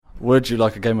Would you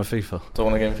like a game of FIFA? Do I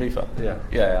want a game of FIFA? Yeah.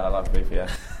 Yeah, I like FIFA, yeah.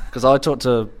 Because I talked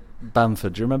to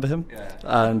Bamford, do you remember him? Yeah.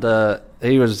 And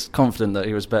he was confident that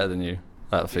he was better than you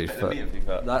at FIFA. Better than me at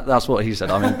FIFA. That's what he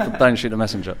said. I mean, don't shoot the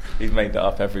messenger. He's made that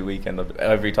up every weekend.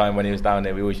 Every time when he was down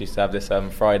there, we always used to have this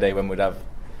Friday when we'd have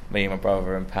me, my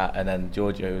brother and Pat, and then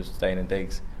Giorgio, who was staying in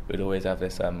Diggs. We'd always have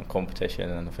this competition,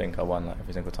 and I think I won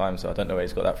every single time, so I don't know where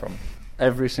he's got that from.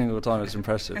 Every single time, it's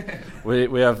impressive.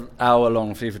 we have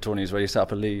hour-long FIFA tourneys where you set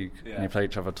up a league and you play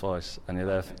each other twice, and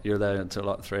you're there until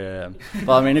like 3 a.m.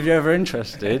 But I mean, if you're ever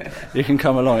interested, you can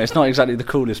come along. It's not exactly the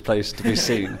coolest place to be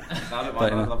seen. I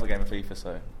love a game of FIFA,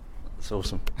 so it's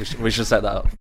awesome. We should set that up.